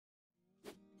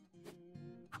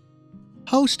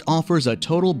HoSt offers a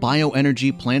total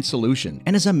bioenergy plant solution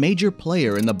and is a major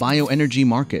player in the bioenergy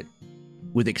market.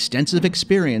 With extensive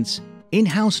experience,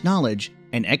 in-house knowledge,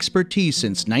 and expertise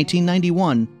since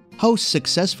 1991, HoSt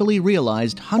successfully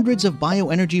realized hundreds of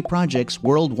bioenergy projects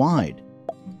worldwide.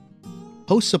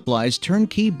 HoSt supplies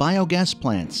turnkey biogas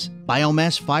plants,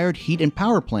 biomass-fired heat and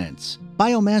power plants,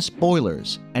 biomass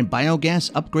boilers, and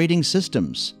biogas upgrading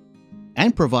systems,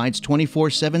 and provides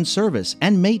 24/7 service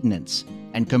and maintenance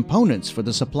and components for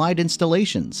the supplied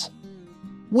installations.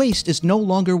 Waste is no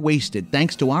longer wasted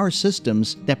thanks to our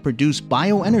systems that produce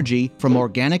bioenergy from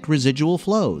organic residual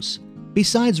flows.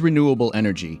 Besides renewable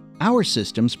energy, our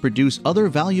systems produce other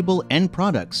valuable end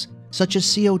products such as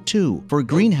CO2 for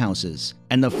greenhouses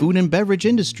and the food and beverage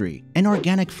industry and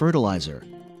organic fertilizer.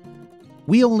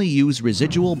 We only use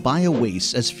residual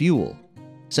bio-waste as fuel,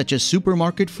 such as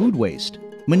supermarket food waste,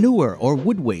 manure or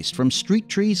wood waste from street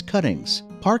trees cuttings,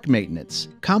 park maintenance,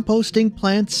 composting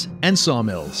plants, and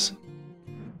sawmills.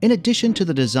 In addition to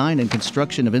the design and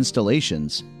construction of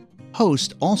installations,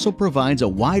 HoSt also provides a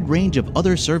wide range of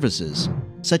other services,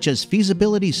 such as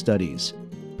feasibility studies,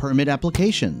 permit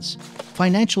applications,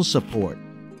 financial support,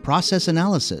 process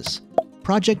analysis,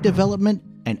 project development,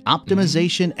 and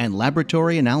optimization and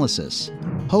laboratory analysis.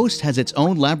 HoSt has its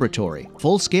own laboratory,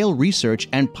 full-scale research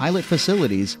and pilot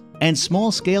facilities, and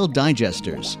small-scale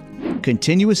digesters.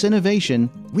 Continuous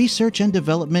innovation, research and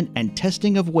development, and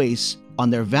testing of wastes on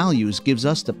their values gives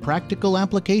us the practical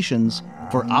applications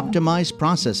for optimized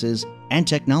processes and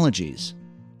technologies.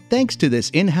 Thanks to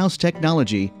this in-house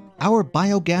technology, our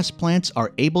biogas plants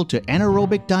are able to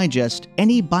anaerobic digest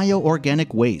any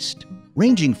bioorganic waste,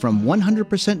 ranging from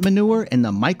 100% manure in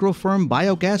the microfirm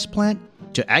biogas plant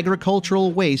to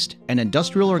agricultural waste and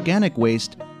industrial organic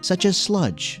waste such as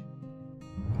sludge.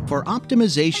 For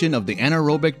optimization of the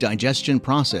anaerobic digestion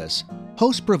process,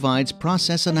 HoSt provides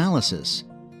process analysis.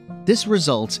 This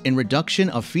results in reduction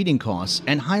of feeding costs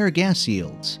and higher gas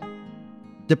yields.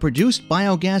 The produced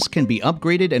biogas can be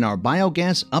upgraded in our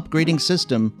biogas upgrading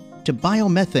system to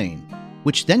biomethane,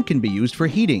 which then can be used for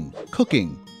heating,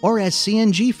 cooking, or as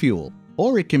CNG fuel,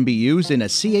 or it can be used in a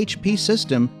CHP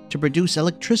system to produce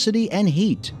electricity and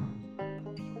heat.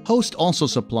 HoSt also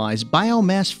supplies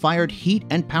biomass-fired heat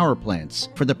and power plants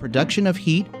for the production of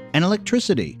heat and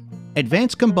electricity.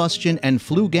 Advanced combustion and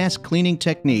flue gas cleaning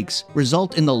techniques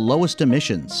result in the lowest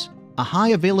emissions. A high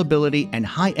availability and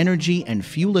high energy and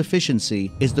fuel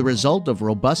efficiency is the result of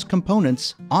robust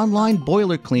components, online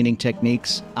boiler cleaning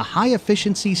techniques, a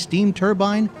high-efficiency steam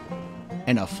turbine,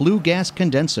 and a flue gas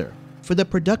condenser. For the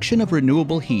production of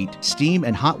renewable heat, steam,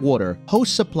 and hot water,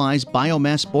 HoSt supplies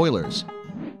biomass boilers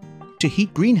to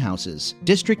heat greenhouses,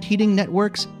 district heating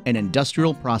networks, and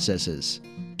industrial processes.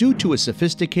 Due to a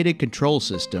sophisticated control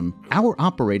system, our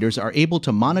operators are able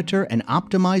to monitor and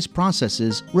optimize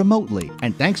processes remotely,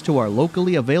 and thanks to our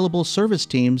locally available service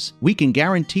teams, we can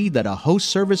guarantee that a HoSt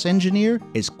service engineer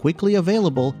is quickly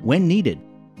available when needed.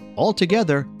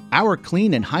 Altogether, our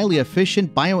clean and highly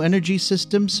efficient bioenergy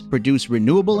systems produce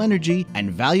renewable energy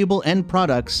and valuable end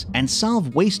products and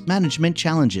solve waste management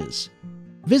challenges.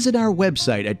 Visit our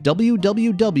website at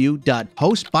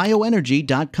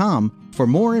www.hostbioenergy.com for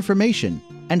more information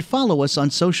and follow us on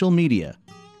social media.